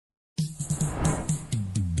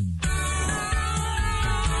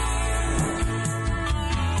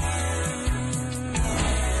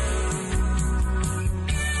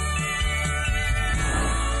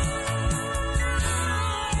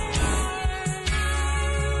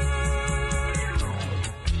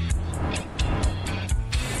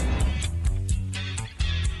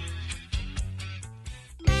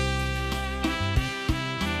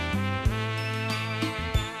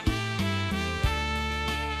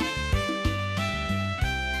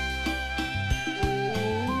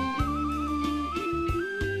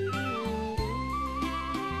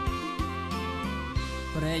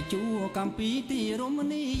ជួកំពីទីរម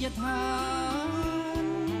ណីយដ្ឋាន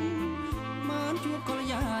បានជួបកល្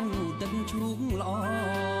យានទឹកឈូកល្អ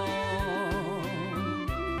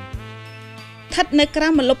ស្ថិតនៅក្រោ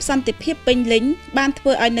មម្លប់សន្តិភាពពេញលេញបានធ្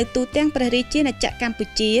វើឲ្យនៅទូទាំងព្រះរាជាណាចក្រកម្ពុ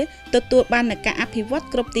ជាទទួលបាននូវការអភិវឌ្ឍ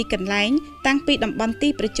គ្រប់ទីកន្លែងតាំងពីតំបន់ទី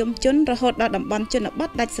ប្រជុំជនរហូតដល់តំបន់ជនបទ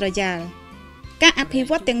ដាច់ស្រយាលការអភិ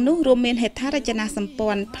វឌ្ឍទាំងនោះរួមមានហេដ្ឋារចនាសម្ព័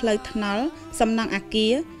ន្ធផ្លូវថ្នល់សំណង់អគា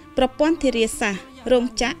រប្រព័ន្ធធារាសាស្ត្ររោង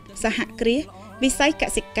ចក្រសហគ្រាសវិស័យក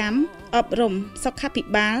សិកម្មអប់រំសុខាភិ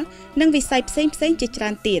បាលនិងវិស័យផ្សេងៗជាច្រើ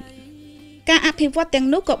នទៀតការអភិវឌ្ឍទាំង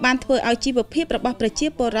នោះក៏បានធ្វើឲ្យជីវភាពរបស់ប្រជា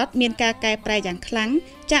ពលរដ្ឋមានការកែប្រែយ៉ាងខ្លាំង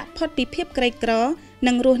ចាកផុតពីភាពក្រីក្រ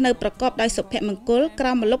និងរស់នៅប្រកបដោយសុភមង្គលក្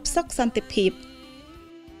រោមម្លប់សុខសន្តិភាព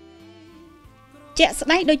ជាក់ស្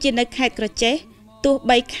ដែងដូចជានៅខេត្តក្រចេះទោះ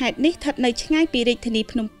បីខេត្តនេះស្ថិតនៅឆ្ងាយពីរាជធានី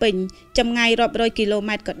ភ្នំពេញចម្ងាយរាប់រយគីឡូ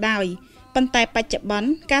ម៉ែត្រក៏ដោយប៉ុន្តែបច្ចុប្បន្ន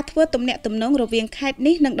ការធ្វើទំនាក់ទំនងរវាងខេត្ត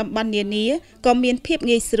នេះនិងតំបន់នានាក៏មានភាព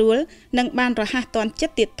ងាយស្រួលនិងបានរហ័សទាន់ចិ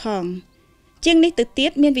ត្តទៀតផងជាងនេះទៅទៀ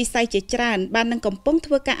តមានវិស័យជាច្រើនបាននឹងកំពុង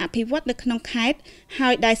ធ្វើការអភិវឌ្ឍនៅក្នុងខេត្តហើ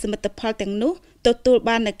យដែលសមិទ្ធផលទាំងនោះទទួល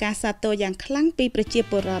បាននូវការសាទរយ៉ាងខ្លាំងពីប្រជា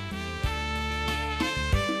ពលរដ្ឋ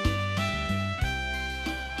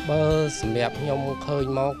បើសម្រាប់ខ្ញុំឃើញ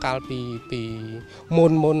មកកាលពីមុ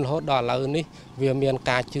នរហូតដល់ឥឡូវនេះវាមាន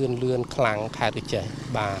ការជឿនលឿនខ្លាំងខេត្តចេះ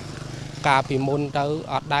បាទកាលពីមុនទៅ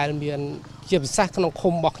អត់ដែលមានជាពិសេសក្នុង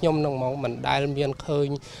ឃុំរបស់ខ្ញុំនឹងហ្មងមិនដែលមានឃើញ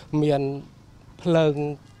មានភ្លើង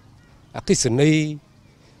អគ្គិសនី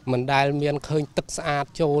មិនដែលមានឃើញទឹកស្អាត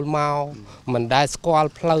ចូលមកមិនដែលស្គាល់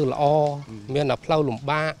ផ្លូវល្អមានតែផ្លូវលំ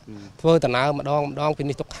បាកធ្វើដំណើរម្ដងពី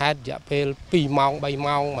នេះទៅខេត្តរយៈពេល2ម៉ោង3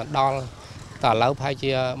ម៉ោងមកដល់តែឥឡូវប្រហែល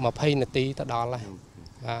ជា20នាទីទៅដល់ហើយ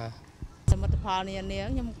បាទសមិទ្ធផលនានា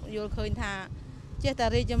ខ្ញុំយល់ឃើញថាចេះតែ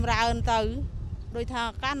រីកចម្រើនទៅដោយថា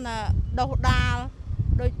កាន់ដុសដាល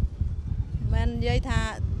ដូចមិននិយាយថា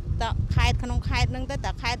តខេត្តក្នុងខេត្តហ្នឹងទៅ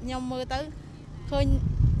តែខេត្តខ្ញុំមើលទៅឃើញ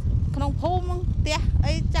ក្នុងភូមិផ្ទះ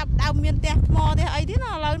អីចាប់ដើមមានផ្ទះថ្មផ្ទះអីទៀត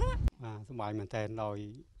ណាឥឡូវហ្នឹងបាទសប្បាយមែនតើដោយ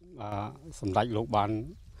សម្ដេចលោកបាន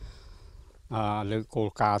លើកគោល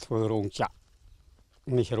ការណ៍ធ្វើរោងចក្រ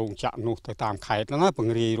នេះរោងចក្រនោះទៅតាមខេត្តហ្នឹងណាប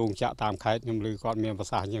ង្រៀនរោងចក្រតាមខេត្តខ្ញុំឮគាត់មានប្រ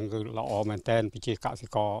សាសន៍យ៉ាងគឺល្អមែនតើប្រជាកសិ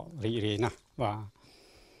កររីករាយណាស់បាទ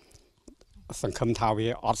សង្ឃឹមថាវា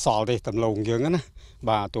អត់សល់ទេតំឡងយើងណា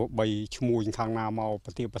បាទទោះបីឈ្មោះខាងណាមកប្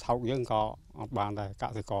រតិបត្តិយើងក៏អត់បានដែរក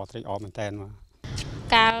សិករត្រេកអរមែនតើបាទ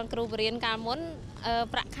កាលគ្រូបរៀនកាលមុន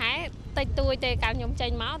ប្រាក់ខែតិចតួចទេកាលខ្ញុំចេ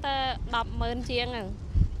ញមកតែ100000ជាងហ្នឹង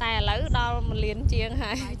តែឥឡូវដល់1លានជាង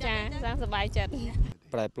ហើយចាសប្បាយចិត្ត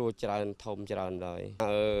ប្រែប្រួលច្រើនធំច្រើនដែរ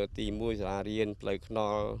ទី1សាលារៀនផ្លូវថ្ន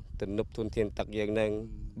ល់ទំនប់ធនធានទឹកយើងនឹង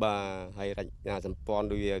បាទហើយរចនាសម្ព័ន្ធ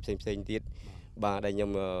ដូចផ្សេងទៀតបាទដែលខ្ញុំ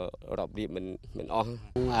រាប់រៀបមិនអស់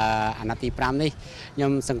អាណត្តិទី5នេះខ្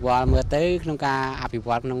ញុំសង្កល់មើលទៅក្នុងការអភិវ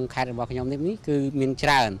ឌ្ឍក្នុងខេត្តរបស់ខ្ញុំនេះគឺមានច្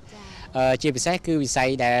រើនជាពិសេសគឺវិស័យ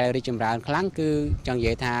ដែលរីកចម្រើនខ្លាំងគឺចង់និ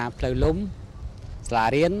យាយថាផ្លូវលំសាលា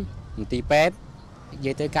រៀនមន្ទីរពេទ្យនិ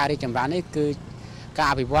យាយទៅការរីកចម្រើននេះគឺការ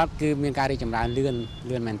អភិវឌ្ឍគឺមានការរីកចម្រើន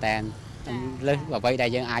លឿនមែនតើលើសអ្វីដែល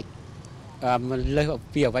យើងអាចលើស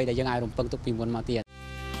ពីអ្វីដែលយើងអាចរំពឹងទុកពីមុនមកទៀត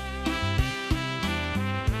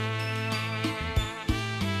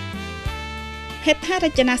ហេដ្ឋារ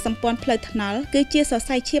ចនាសម្ព័ន្ធផ្លូវថ្នល់គឺជាសរ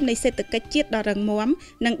សៃឈាមនៃសេដ្ឋកិច្ចជាតិដ៏រឹងមាំ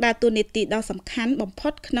និងដើរតួនាទីដ៏សំខាន់បំផុ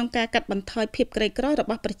តក្នុងការកាត់បន្ថយភាពក្រីក្ររ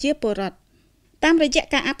បស់ប្រជាពលរដ្ឋតាមរយៈ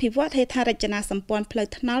ការអភិវឌ្ឍហេដ្ឋារចនាសម្ព័ន្ធផ្លូវ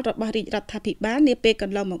ថ្នល់របស់រាជរដ្ឋាភិបាលនាពេលក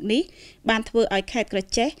ន្លងមកនេះបានធ្វើឲ្យខេត្តក្រ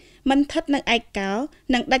ចេះមិនស្ថិតនៅឯកោ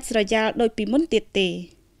និងដាច់ស្រយាលដូចពីមុនទៀតទេ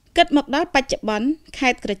គិតមកដល់បច្ចុប្បន្នខេ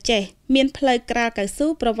ត្តក្រចេះមានផ្លូវក្រាលកៅស៊ូ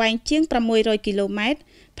ប្រវែងជាង600គីឡូម៉ែត្រ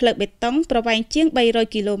ផ្លូវបេតុងប្រវែងជាង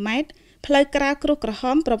300គីឡូម៉ែត្រផ្លូវក្រាលគ្រួសក្រហ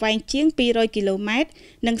មប្រវែងជាង200គីឡូម៉ែត្រ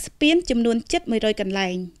និងស្ពានចំនួនជិត100កន្លែ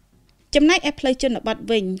ងចំណែកឯផ្លូវជនបទ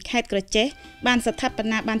វិញខេត្តក្រចេះបានស្ថាប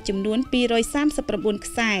នាបានចំនួន239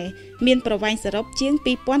ខ្សែមានប្រវែងសរុបជាង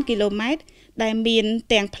2000គីឡូម៉ែត្រដែលមាន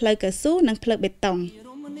ទាំងផ្លូវកៅស៊ូនិងផ្លូវបេតុង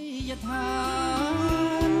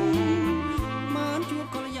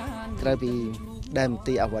ក្រៅពីដែលមន្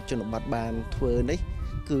ទីរអភិវឌ្ឍជនបទបានធ្វើនេះ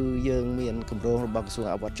គឺយើងមានគម្រោងរបស់ក្រសួង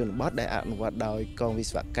អភិវឌ្ឍជនបទដែលអនុវត្តដោយកងវិ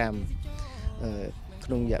ស្វកម្មក្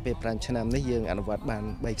នុងរយៈពេល5ឆ្នាំនេះយើងអនុវត្តបាន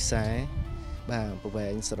3ខ្សែបាទប្រវែ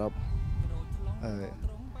ងសរុប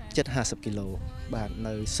750គីឡូបាទ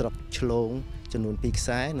នៅស្រុកឆ្លងចំនួន2ខ្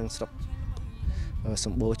សែនិងស្រុកស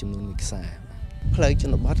ម្បូរចំនួន1ខ្សែផ្លូវជ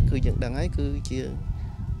នបទគឺយើងដឹងហើយគឺជា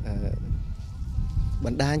ប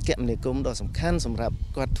ណ្ដាញគមនាគមន៍ដ៏សំខាន់សម្រាប់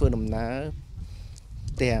គាត់ធ្វើដំណើរ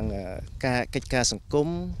ទាំងការកិច្ចការសង្គម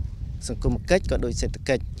កិច្ចក៏ដូចសេដ្ឋ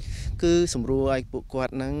កិច្ចគឺសម្រួលឲ្យពួកគា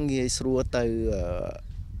ត់នឹងងាយស្រួលទៅ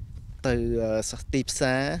ទីផ្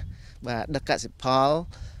សារ và đặc cả sự pháo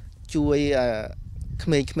chui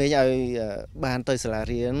khmei ai bàn tới sả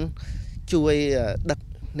riêng chui đặc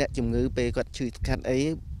nẹt chủng ngữ về quạt chui cắt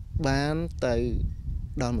ấy bán tới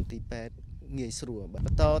đòn một tí pet nghề sủa bắt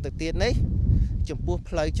to từ tiên đấy chấm pua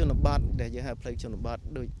play cho nó bát để giờ hai play cho nó bát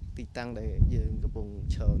đôi tí tăng để giờ cái vùng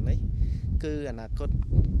chờ đấy cứ là có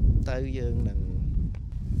tới giờ là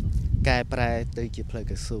cài prai tới chỉ play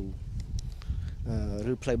cái sù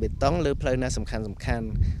rồi play bê tông rồi play na sầm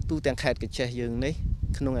khăn tu tiếng khai cái che dương đấy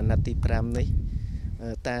không là tí pram đấy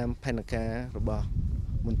tam panaka rồi bỏ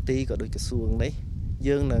một tí có đôi cái xuồng đấy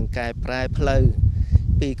dương là cài prai play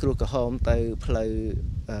pi kêu cả hôm tới play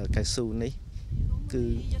cái sù đấy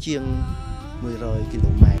cứ chiêng 100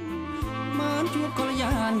 km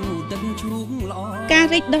ការ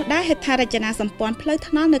រីកដុះដាលហេដ្ឋារចនាសម្ព័ន្ធផ្លូវ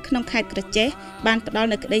ថ្នល់នៅក្នុងខេត្តក្រចេះបានផ្ដល់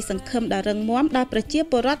នូវក្តីសង្ឃឹមដ៏រឹងមាំដល់ប្រជា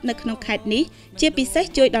ពលរដ្ឋនៅក្នុងខេត្តនេះជាពិសេស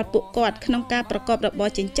ជួយដល់ពួកគាត់ក្នុងការប្រកបរបរ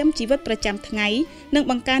ចិញ្ចឹមជីវិតប្រចាំថ្ងៃនិង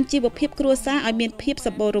បង្កើនជីវភាពគ្រួសារឲ្យមានភាពស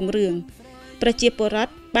ម្បូររុងរឿងប្រជាពលរដ្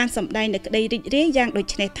ឋបានសម្ដែងនូវក្តីរីករាយយ៉ាងដូ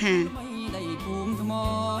ចនេះថា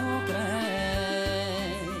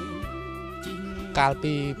កាល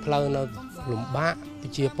ពីផ្លូវនៅលំបាកប្រ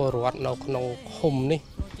ជាពលរដ្ឋនៅក្នុងឃុំនេះ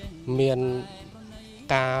មាន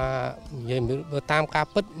ការនិយាយតាមការ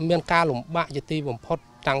ពិតមានការលំបាកជាទីបំផុត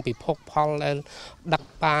តាំងពីភោគផលដែលដឹក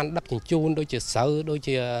បានដឹកជញ្ជូនដូចជាស្រូវដូច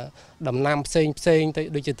ជាដំណាំផ្សេងទៅ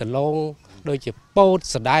ដូចជាដលងដូចជាពោត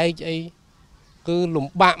សដែកអីគឺលំ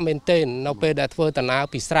បាកមែនទែននៅពេលដែលធ្វើដំណើរ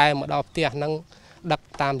ពីស្រែមកដល់ផ្ទះហ្នឹងដឹក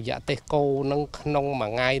តាមរយៈទេសគោនឹងក្នុងមួយ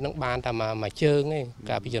ថ្ងៃនឹងបានតែមួយជើងទេ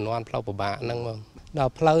កាលពីជំនាន់ផ្លូវពិបាកហ្នឹងមកដ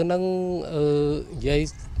ល់ផ្លូវហ្នឹងនិយាយ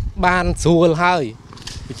បានស្រួលហើយ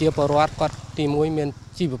ប្រជាពលរដ្ឋគាត់ទី1មាន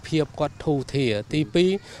ជីវភាពគាត់ធូរធារទី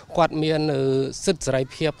2គាត់មានសិទ្ធិសេរី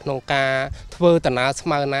ភាពក្នុងការធ្វើដំណើរស្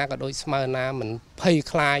មើណាក៏ដូចស្មើណាមិនភ័យ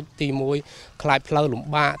ខ្លាចទី1ខ្លាចផ្លូវលំ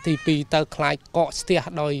បាកទី2ទៅខ្លាចកកស្ទះ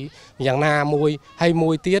ដោយយ៉ាងណាមួយហើយ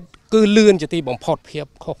មួយទៀតគឺលឿនជាទីបំផុតភាព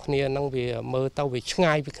ខុសគ្នានឹងវាមើលទៅវាឆ្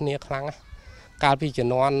ងាយពីគ្នាខ្លាំងណាស់កាលពីជំ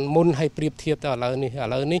នាន់មុនឲ្យប្រៀបធៀបទៅឥឡូវ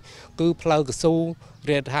នេះគឺផ្លូវកស៊ូ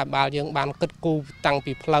រដ្ឋាភិបាលយើងបានគិតគូរតាំង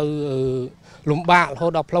ពីផ្លូវលំបាករហូ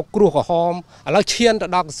តដល់ផ្លូវគ្រោះក្រហមឥឡូវឈានទៅ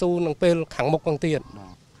ដល់កស៊ូនឹងពេលខាងមុខហ្នឹងទៀត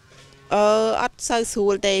អត់សូវស្រួ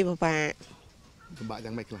លទេពិបាក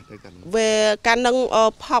យ៉ាងម៉េចខ្លះទៅកាន់វាកាន់នឹង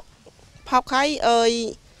ផកហើយ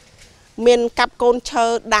មានកាប់កូនឈើ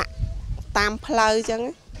ដាក់តាមផ្លូវអញ្ចឹង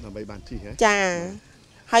ដើម្បីបានទីហ៎ចា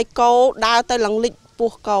ហើយគោដើរទៅឡើងលិច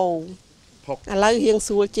ពោះគោឥឡូវរៀង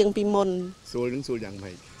ស្រួលជាងពីមុនស្រួលនឹងស្រួលយ៉ាង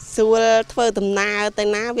ម៉េចស្រួលធ្វើដំណើរទៅ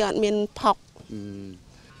ណាវាអត់មានផក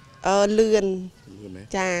លឿន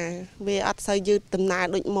ចាវាអត់សូវយឺតដំណើរ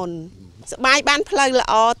ដូចមុនសបាយបានផ្លូវល្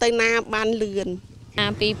អទៅណាបានលឿន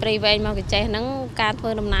ពីព្រៃវែងមកកញ្ចេះហ្នឹងការធ្វើ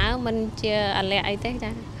ដំណើរមិនជាអាលាក់អីទេ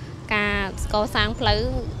ចាការកសាងផ្លូវ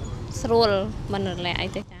ស្រួលមិនអាលាក់អី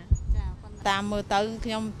ទេចាតាមមើលទៅ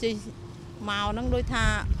ខ្ញុំជិះមកហ្នឹងដូចថា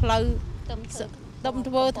ផ្លូវទំ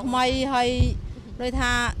ធ្វើថ្មីហើយដូច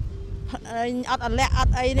ថាអត់អាលាក់អ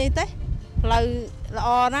ត់អីនេះទេផ្លូវល្អ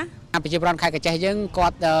ណាប្រជាពលរដ្ឋខេត្តកញ្ចេះយើងគា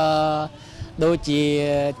ត់ដូចជា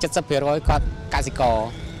 70% គាត់កសិករ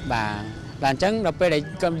បាទអញ្ចឹងដល់ពេលដែល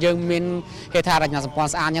យើងមានហេដ្ឋារចនាសម្ព័ន្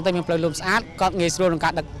ធស្អាតអញ្ចឹងទៅមានផ្លូវលំស្អាតគាត់ងាយស្រួលក្នុងកា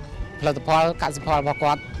រដឹកផលិតផលកសិផលរបស់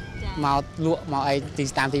គាត់មកលក់មកអី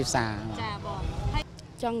តាមទីផ្សារចាបង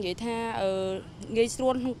ចង់និយាយថាងាយស្រួ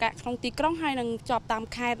លក្នុងទីក្រុងហើយនឹងជាប់តាម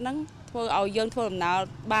ខេត្តហ្នឹងធ្វើឲ្យយើងធ្វើដំណើរ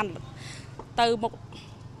បានទៅមុខ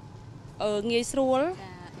ងាយស្រួល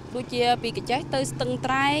ដូចជាពីកញ្ចេះទៅស្ទឹង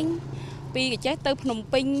ត្រែងពីកញ្ចេះទៅភ្នំ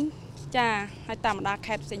ពេញចាហើយតាមបណ្ដា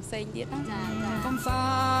ខេត្តផ្សេងទៀតណាកំសា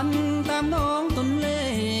ន្តតាមដងទន្លេ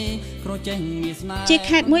ក្រចេះមានស្នេហ៍ជា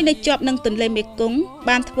ខេត្តមួយដែលជាប់នឹងទន្លេមេគង្គ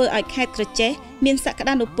បានធ្វើឲ្យខេត្តក្រចេះមានសក្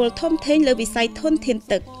តានុពលធំធេងលើវិស័យធនធាន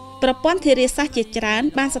ទឹកប្រព័ន្ធធារាសាស្ត្រជាច្រើន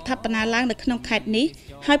បានស្ថាបនាឡើងនៅក្នុងខេត្តនេះ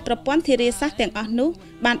ហើយប្រព័ន្ធធារាសាស្ត្រទាំងអស់នោះ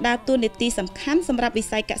បានដើរតួនាទីសំខាន់សម្រាប់វិ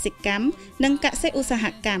ស័យកសិកម្មនិងកសិឧស្សាហ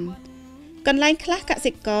កម្មកន្លែងខ្លះក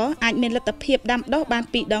សិករអាចមានលទ្ធភាពដាំដុះបាន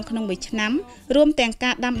2ដងក្នុងមួយឆ្នាំរួមទាំង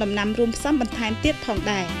ការដាំដំណាំរួមផ្សំបន្ថែមទៀតផង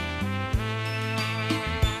ដែរ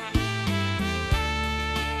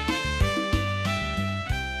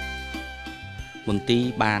មន្ទីរ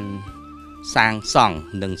បានសាងសង់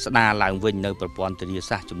និងស្ដារឡើងវិញនៅប្រព័ន្ធធារា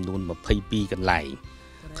សាស្ត្រចំនួន22កន្លែង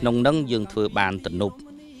ក្នុងនោះយើងធ្វើបានទំនប់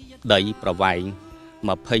ដីប្រវែង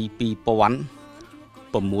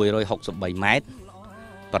 22,663 ម៉ែត្រ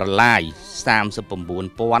ប្រឡាយ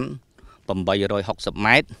 39,860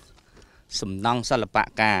 ម៉ែត្រសំណង់សិល្ប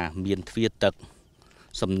ការមានទ្វារទឹក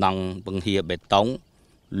សំណង់បង្ហាបេតុង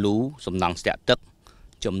លូសំណង់ស្ទាក់ទឹក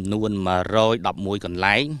ចំនួន111កន្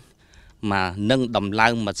លែងមកនឹងដំឡើ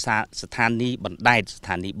ងមកស្ថានីយ៍បណ្ដែតស្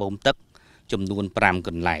ថានីយ៍បូមទឹកចំនួន5ក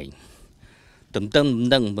ន្លែង ទន្ទឹម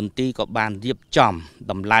នឹងមន្ទីរក៏បានរៀបចំ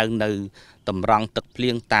ដំឡើងនៅតម្រង់ទឹកភ្លៀ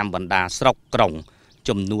ងតាមបណ្ដាស្រុកក្រុង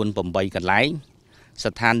ចំនួន8កន្លែង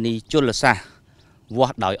ស្ថានីយជលសាស្ត្រវា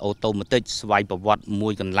ស់ដោយអូតូម៉ាទិកស្វ័យប្រវត្តិ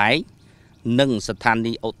1កន្លែងនិងស្ថា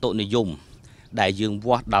នីយអូតូនិយមដែលយើង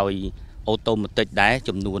វាស់ដោយអូតូម៉ាទិកដែរ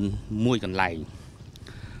ចំនួន1កន្លែង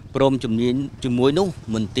ព្រមជាមួយនោះ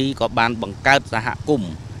មន្ទីរក៏បានបង្កើតសហគម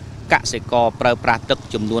ន៍កសិករប្រើប្រាស់ទឹក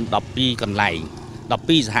ចំនួន12កន្លែង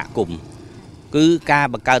12សហគមន៍គឺការ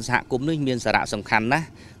បង្កើតសហគមន៍នេះមានសារៈសំខាន់ណាស់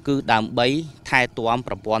គឺដើម្បីថែទាំ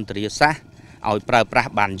ប្រព័ន្ធធារាសាស្ត្រឲ្យប្រើប្រាស់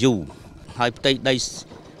បានយូរហើយផ្ទៃដី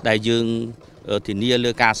ដែលយើងធានា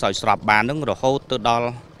លើការស្រោចស្រពបាននឹងរហូតទៅដល់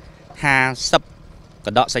50ក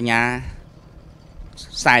ដកសញ្ញា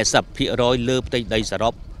 40% លើផ្ទៃដីសរុ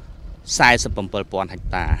ប 47,000 ហិក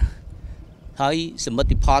តា ហើយសមិទ្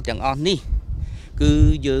ធផលទាំងអស់នេះគឺ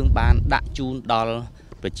យើងបានដាក់ជូនដល់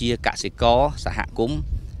ប្រជាកសិករសហគមន៍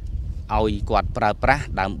ឲ្យគាត់ប្រើប្រាស់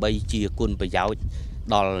ដើម្បីជាគុណប្រយោជន៍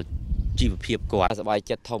ដល់ជីវភាពគាត់សប្បាយ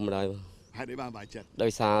ចិត្តធំដែរហេតុអីបានសប្បាយចិត្តដោ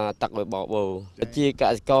យសារទឹកវាបោកបោប្រជាក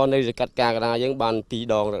សិករនៅសង្កាត់ការកណ្ដាលយើងបាន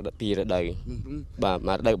2ដង2រដូវបាទ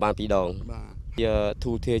មួយរដូវបាន2ដងវា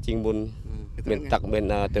ធូរធារជាងមុនមានទឹកមាន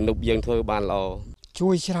ទំនប់យើងធ្វើបានល្អជួ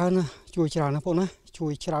យច្រើនណាបងណាជួ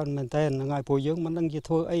យច្រើនមែនតើហ្នឹងហើយព្រោះយើងមិនដឹងជា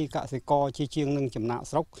ធ្វើអីកសិករជាជាងនឹងចំណាក់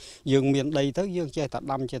ស្រុកយើងមានដីទៅយើងចេះតែ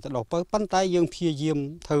ដាំចេះតែដុះពៅប៉ុន្តែយើងព្យាយាម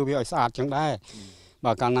ធ្វើវាឲ្យស្អាតចឹងដែរ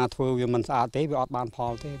បើកាលណាធ្វើវាមិនស្អាតទេវាអត់បានផ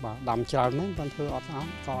លទេបាទដាំច្រើនមែនប៉ុន្តែធ្វើអត់ស្អាត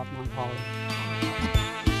ក៏អត់បានផល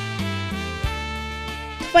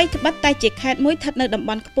ថ្វីត្បិតតែជាខេត្តមួយស្ថិតនៅតំប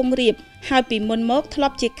ន់ខ្ពង់រាបហើយពីមុនមកធ្លា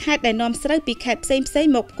ប់ជាខេត្តដែលនាំស្រូវពីខេត្តផ្សេង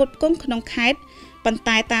ៗមកផ្គត់ផ្គង់ក្នុងខេត្តប៉ុន្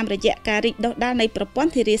តែតាមរយៈការរីកដុះដាលនៃប្រព័ន្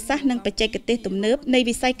ធធារាសាស្ត្រនិងបច្ចេកទេសទំនើបនៃ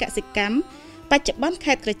វិស័យកសិកម្មបច្ចុប្បន្ន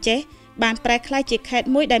ខេត្តក្រចេះបានប្រែក្លាយជាខេត្ត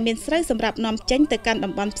មួយដែលមានស្រូវសម្រាប់នាំចេញទៅកាន់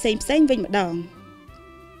តំបន់ផ្សេងៗវិញម្ដង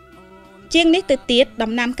ជាងនេះទៅទៀត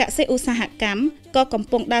ដំណាំកសិឧស្សាហកម្មក៏កំ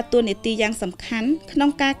ពុងដើរតួនាទីយ៉ាងសំខាន់ក្នុង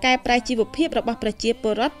ការកែប្រែជីវភាពរបស់ប្រជាព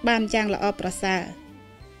លរដ្ឋបានយ៉ាងល្អប្រសើរ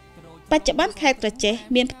បច្ចុប្បន្នខេត្តក្រចេះ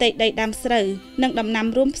មានផ្ទៃដីដាំស្រូវនិងដំណាំ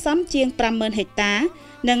រួមផ្សំជាង 50,000 ហិកតា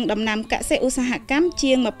និងដំណាំកសិឧស្សាហកម្ម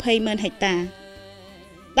ជាង 20,000 ហិកតា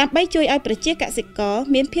ដើម្បីជួយឲ្យប្រជាកសិករ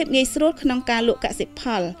មានភាពងាយស្រួលក្នុងការលក់កសិផ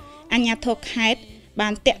លអាជ្ញាធរខេត្តបា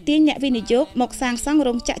នតាក់ទាញអ្នកវិនិយោគមកសាងសង់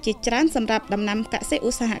រោងចក្រជាច្រើនសម្រាប់ដំណាំកសិឧ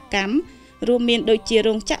ស្សាហកម្មរួមមានដូចជា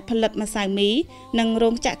រោងចក្រផលិតម្សៅមីនិងរោ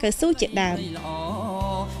ងចក្រកៅស៊ូជាដើម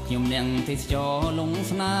ខ្ញុំនាងទេសចរលង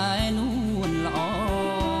ស្នេហ៍នួនល្អ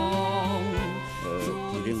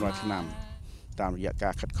រៀងរាល់ឆ្នាំតាមរយៈកា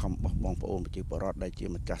រខិតខំរបស់បងប្អូនប្រជាពលរដ្ឋដែលជា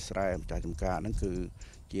ម្ចាស់ស្រែម្ចាស់ចម្ការហ្នឹងគឺ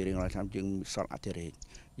ជារៀងរាល់ឆ្នាំយើងមានសល់អតិរេក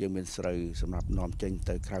យើងមានស្រូវសម្រាប់នាំចេញ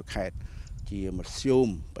ទៅក្រៅខេត្តជាមធ្យម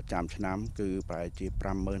ប្រចាំឆ្នាំគឺប្រហែលជា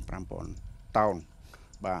 55,000 តោន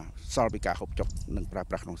បាទសល់ពីការហូបចុកនិងប្រើ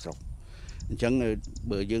ប្រាស់ក្នុងស្រុកអញ្ចឹង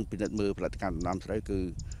បើយើងពិនិត្យមើលផលិតកម្មដំណាំស្រូវគឺ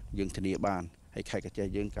យើងធានាបានហើយខេត្តកោះចេះ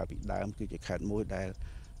យើងកាលពីដើមគឺជាខេត្តមួយដែល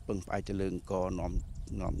ពឹងផ្អែកទៅលើអង្គរ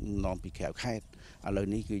នាំពីក្រៅខេត្តឥឡូវ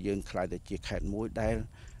នេះគឺយើងខ្លាយទៅជាខេត្តមួយដែល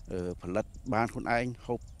ផលិតបានខ្លួនឯង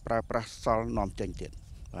ហូបប្រើប្រាស់សល់នាំចេញទៀត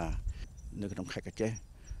បាទនៅក្នុងខេត្តកោះចេះ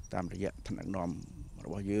តាមរយៈថ្នាក់ដឹកនាំរ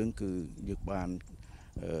បស់យើងគឺយើងបាន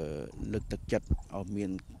លើកទឹកចិត្តឲ្យមា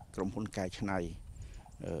នក្រុមហ៊ុនកែច្នៃ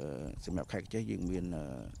សម្រាប់ខេត្តកោះចេះយើងមាន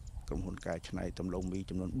ក្រុមហ៊ុនកែច្នៃដំឡូងមី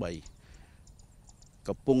ចំនួន3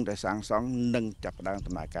កំពុងតែសាងសង់និងចាប់ផ្ដើម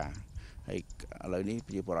ដំណើរការហើយឥឡូវនេះ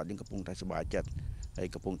ប្រជាពលរដ្ឋយើងកំពុងតែសប្បាយចិត្តហើយ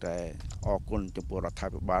កំពុងតែអរគុណចំពោះរដ្ឋា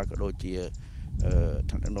ភិបាលក៏ដូចជា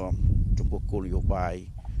ថ្នាក់ដឹកនាំចំពោះគោលនយោបាយ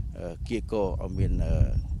គៀកឲ្យមាន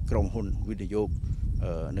ក្រុមហ៊ុនវិនិយោគ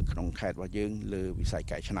នៅក្នុងខេត្តរបស់យើងលើវិស័យ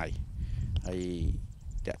កែច្នៃហើយ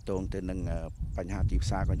តាក់ទងទៅនឹងបញ្ហាទីផ្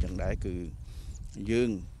សារក៏អញ្ចឹងដែរគឺយើង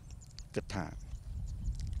គិតថា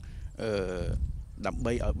ដើម្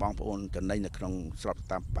បីឲ្យបងប្អូនចំណេញនៅក្នុងស្រប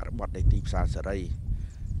តាមបរិបទនៃទីផ្សារសេរី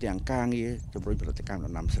ទាំងការងារជំរុញផលិតកម្ម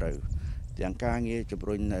ដំណាំស្រូវទាំងការងារជំ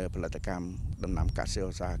រុញផលិតកម្មដំណាំកសិឧ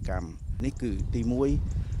ស្សាហកម្មនេះគឺទី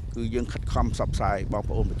1គឺយើងខិតខំផ្សព្វផ្សាយបង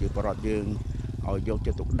ប្អូនប្រជាពលរដ្ឋយើងឲ្យយក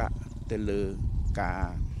ចិត្តទុកដាក់ទៅលើការ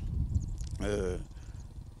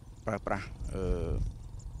ប្រើប្រាស់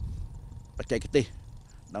បច្ចេកទេស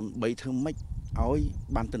ដើម្បីធ្វើម៉េចឲ្យ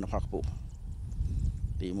បានទិន្នផលខ្ពស់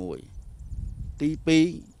ទី1ទី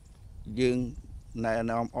2យើងណែ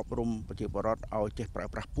នាំអប់រំប្រជាពលរដ្ឋឲ្យចេះប្រើ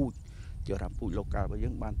ប្រាស់ពូជជាថាពូជឡូកាល់របស់យើ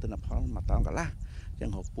ងបានទិន្នផល1តោនកន្លះអញ្ចឹ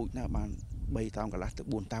ងរកពូជណាបាន3តោនកន្លះទៅ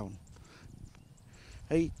4តោន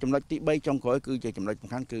ហើយចំណុចទី3ចុងក្រោយគឺជាចំណុចសំ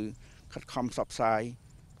ខាន់គឺខិតខំផ្សព្វផ្សាយ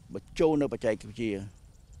បញ្ចូលនៅបច្ចេកវិទ្យា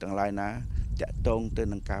ទាំងឡាយណាតាក់ទងទៅ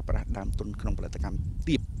នឹងការប្រាស់ដើមទុនក្នុងផលិតកម្ម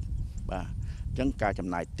ទាបបាទអញ្ចឹងការចំ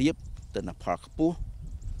ណាយទាបទិន្នផលខ្ពស់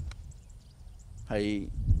ហើយ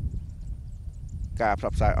ការផ្ស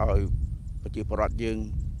ព្វផ្សាយឲ្យប្រជាពលរដ្ឋយើង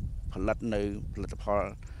ផលិតនៅផលិតផល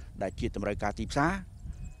ដែលជាតម្រូវការទីផ្សារ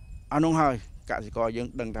អានោះហើយកសិករយើង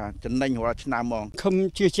ដឹងថាចំណេញរាល់ឆ្នាំហ្មងខំ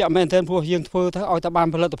ជឿជាក់មែនទែនព្រោះយើងធ្វើទៅឲ្យតែបាន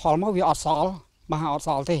ផលិតផលមកវាអត់សល់បាទអត់ស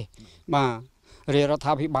ល់ទេបាទរាជរដ្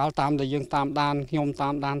ឋាភិបាលតាមដែលយើងតាមដានខ្ញុំតា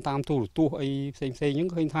មដានតាមទូរទស្សន៍អីផ្សេងហ្នឹង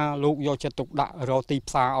ឃើញថាលោកយកចិត្តទុកដាក់រកទី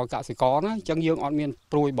ផ្សារឲ្យកសិករណាអញ្ចឹងយើងអត់មាន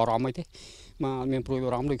ព្រួយបារម្ភអីទេបាទអត់មានព្រួយបា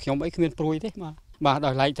រម្ភដូចខ្ញុំអីគ្មានព្រួយទេបាទ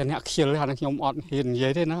ដោយឡែកតែអ្នកខ្ជិលថាខ្ញុំអត់ហ៊ាននិយា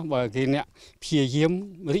យទេណាបើគេអ្នកព្យាយាម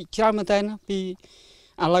រីកច្រើនមែនតើណាពី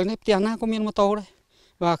ឥឡូវនេះផ្ទះណាក៏មានម៉ូតូដែរ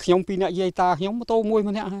បាទខ្ញុំពីអ្នកយាយតាខ្ញុំម៉ូតូមួយ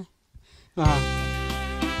ម្នាក់ហើយបាទ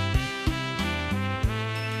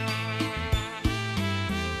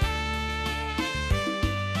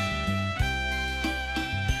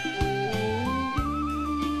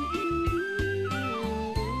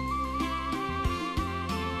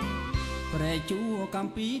ប្រែជួកំ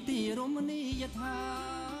ពីទីរមណីយដ្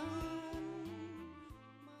ឋា